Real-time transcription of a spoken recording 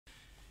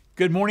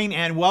Good morning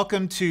and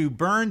welcome to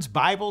Burns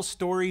Bible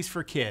Stories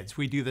for Kids.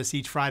 We do this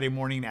each Friday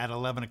morning at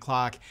 11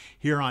 o'clock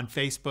here on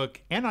Facebook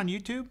and on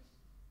YouTube.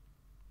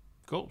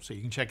 Cool, so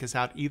you can check us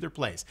out either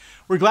place.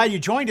 We're glad you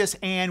joined us,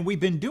 and we've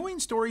been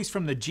doing stories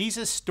from the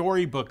Jesus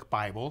Storybook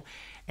Bible,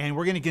 and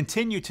we're going to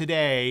continue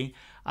today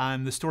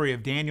on the story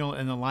of Daniel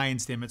and the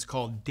Lion's Den. It's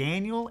called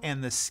Daniel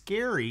and the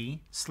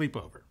Scary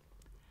Sleepover.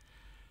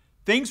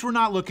 Things were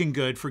not looking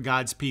good for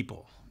God's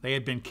people. They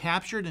had been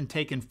captured and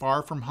taken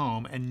far from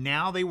home, and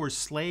now they were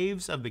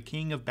slaves of the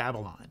king of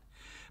Babylon.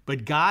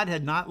 But God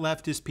had not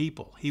left his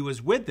people. He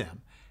was with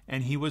them,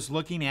 and he was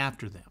looking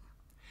after them.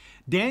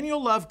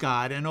 Daniel loved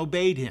God and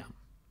obeyed him.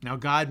 Now,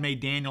 God made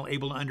Daniel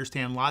able to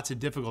understand lots of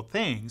difficult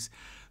things,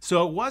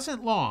 so it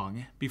wasn't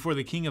long before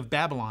the king of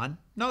Babylon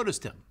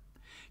noticed him.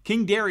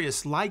 King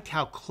Darius liked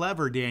how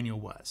clever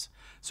Daniel was,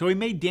 so he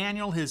made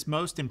Daniel his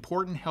most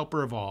important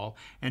helper of all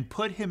and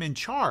put him in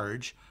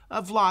charge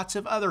of lots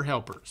of other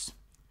helpers.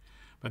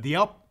 But the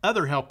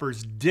other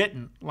helpers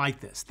didn't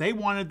like this. They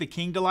wanted the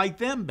king to like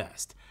them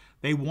best.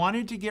 They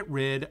wanted to get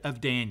rid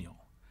of Daniel.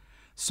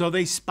 So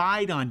they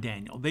spied on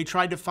Daniel. They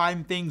tried to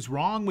find things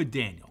wrong with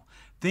Daniel,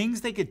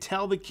 things they could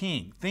tell the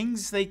king,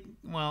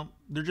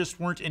 there just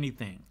weren't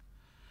anything.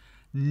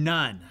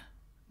 None.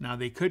 Now,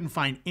 they couldn't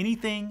find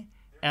anything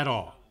at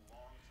all.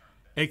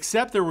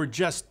 Except there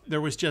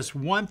was just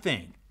one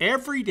thing.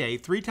 Every day,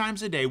 3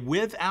 times a day,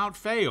 without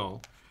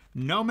fail,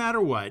 no matter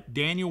what,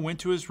 Daniel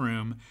went to his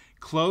room,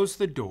 closed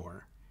the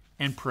door,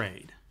 and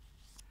prayed.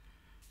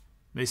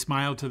 They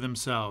smiled to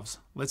themselves.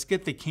 Let's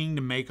get the king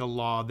to make a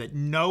law that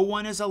no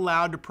one is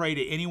allowed to pray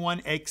to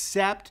anyone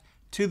except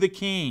to the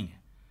king.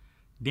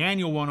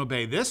 Daniel won't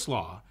obey this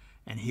law,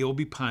 and he'll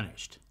be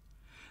punished.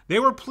 They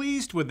were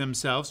pleased with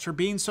themselves for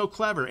being so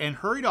clever and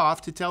hurried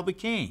off to tell the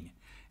king.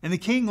 And the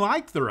king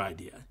liked their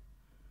idea.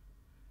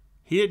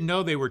 He didn't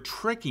know they were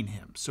tricking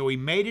him, so he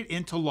made it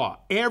into law.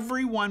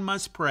 Everyone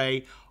must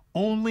pray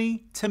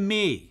only to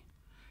me.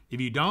 If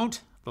you don't,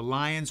 the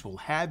lions will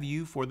have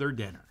you for their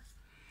dinner.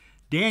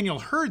 Daniel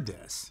heard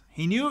this.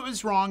 He knew it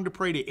was wrong to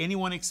pray to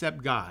anyone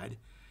except God,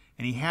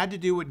 and he had to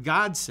do what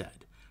God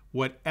said,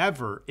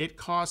 whatever it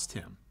cost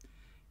him,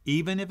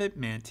 even if it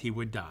meant he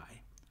would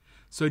die.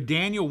 So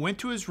Daniel went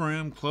to his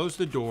room, closed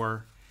the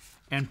door,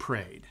 and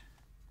prayed.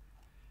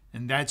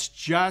 And that's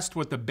just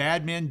what the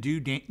bad men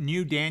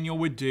knew Daniel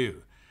would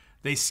do.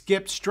 They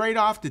skipped straight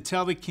off to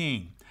tell the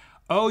king,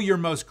 "Oh, your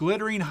most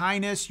glittering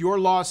highness, your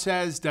law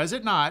says, does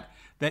it not,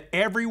 that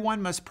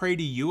everyone must pray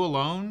to you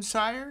alone,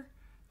 sire?"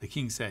 The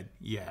king said,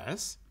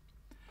 "Yes."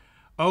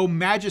 "Oh,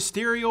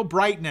 magisterial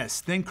brightness,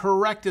 then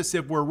correct us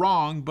if we're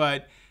wrong,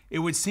 but it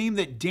would seem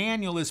that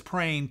Daniel is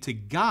praying to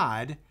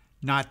God,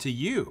 not to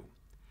you."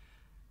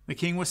 The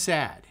king was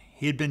sad.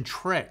 He had been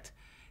tricked.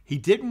 He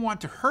didn't want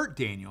to hurt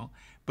Daniel,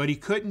 but he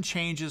couldn't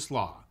change his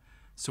law.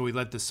 So he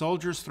let the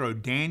soldiers throw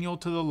Daniel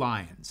to the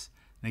lions.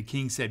 And the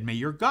king said, "May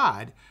your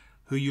God,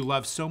 who you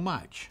love so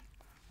much,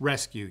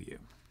 rescue you."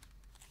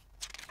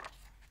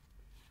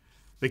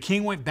 The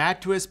king went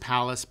back to his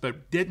palace,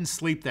 but didn't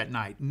sleep that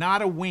night,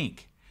 not a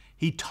wink.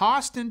 He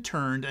tossed and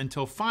turned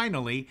until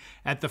finally,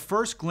 at the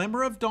first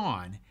glimmer of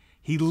dawn,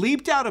 he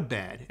leaped out of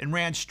bed and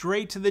ran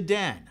straight to the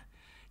den.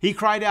 He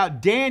cried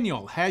out,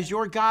 "Daniel, has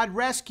your God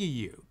rescued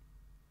you?"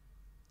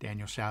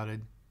 Daniel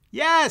shouted,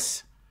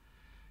 "Yes!"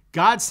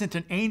 God sent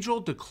an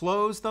angel to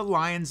close the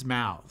lions'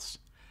 mouths.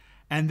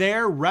 And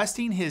there,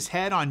 resting his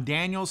head on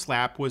Daniel's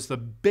lap, was the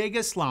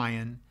biggest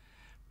lion,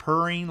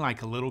 purring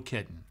like a little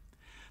kitten.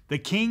 The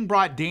king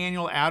brought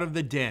Daniel out of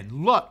the den.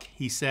 "Look,"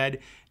 he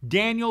said,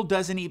 "Daniel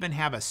doesn't even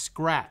have a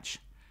scratch."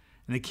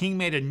 And the king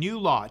made a new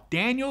law.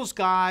 Daniel's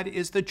God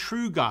is the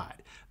true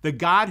God, the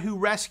God who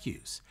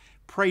rescues.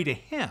 Pray to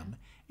him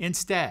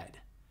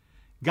instead.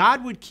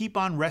 God would keep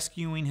on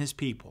rescuing his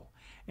people,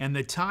 and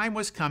the time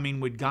was coming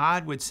when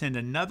God would send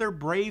another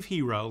brave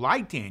hero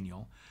like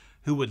Daniel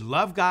who would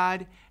love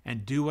God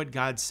and do what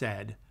God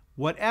said,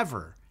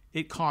 whatever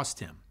it cost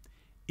him,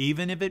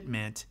 even if it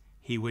meant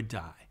he would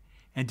die.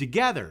 And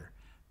together,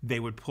 they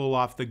would pull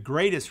off the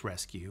greatest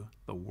rescue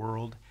the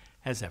world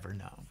has ever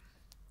known.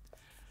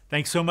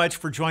 Thanks so much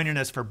for joining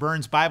us for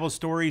Burns Bible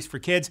Stories for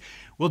Kids.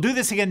 We'll do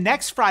this again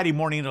next Friday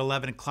morning at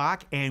 11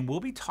 o'clock, and we'll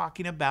be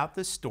talking about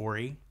the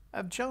story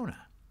of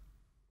Jonah.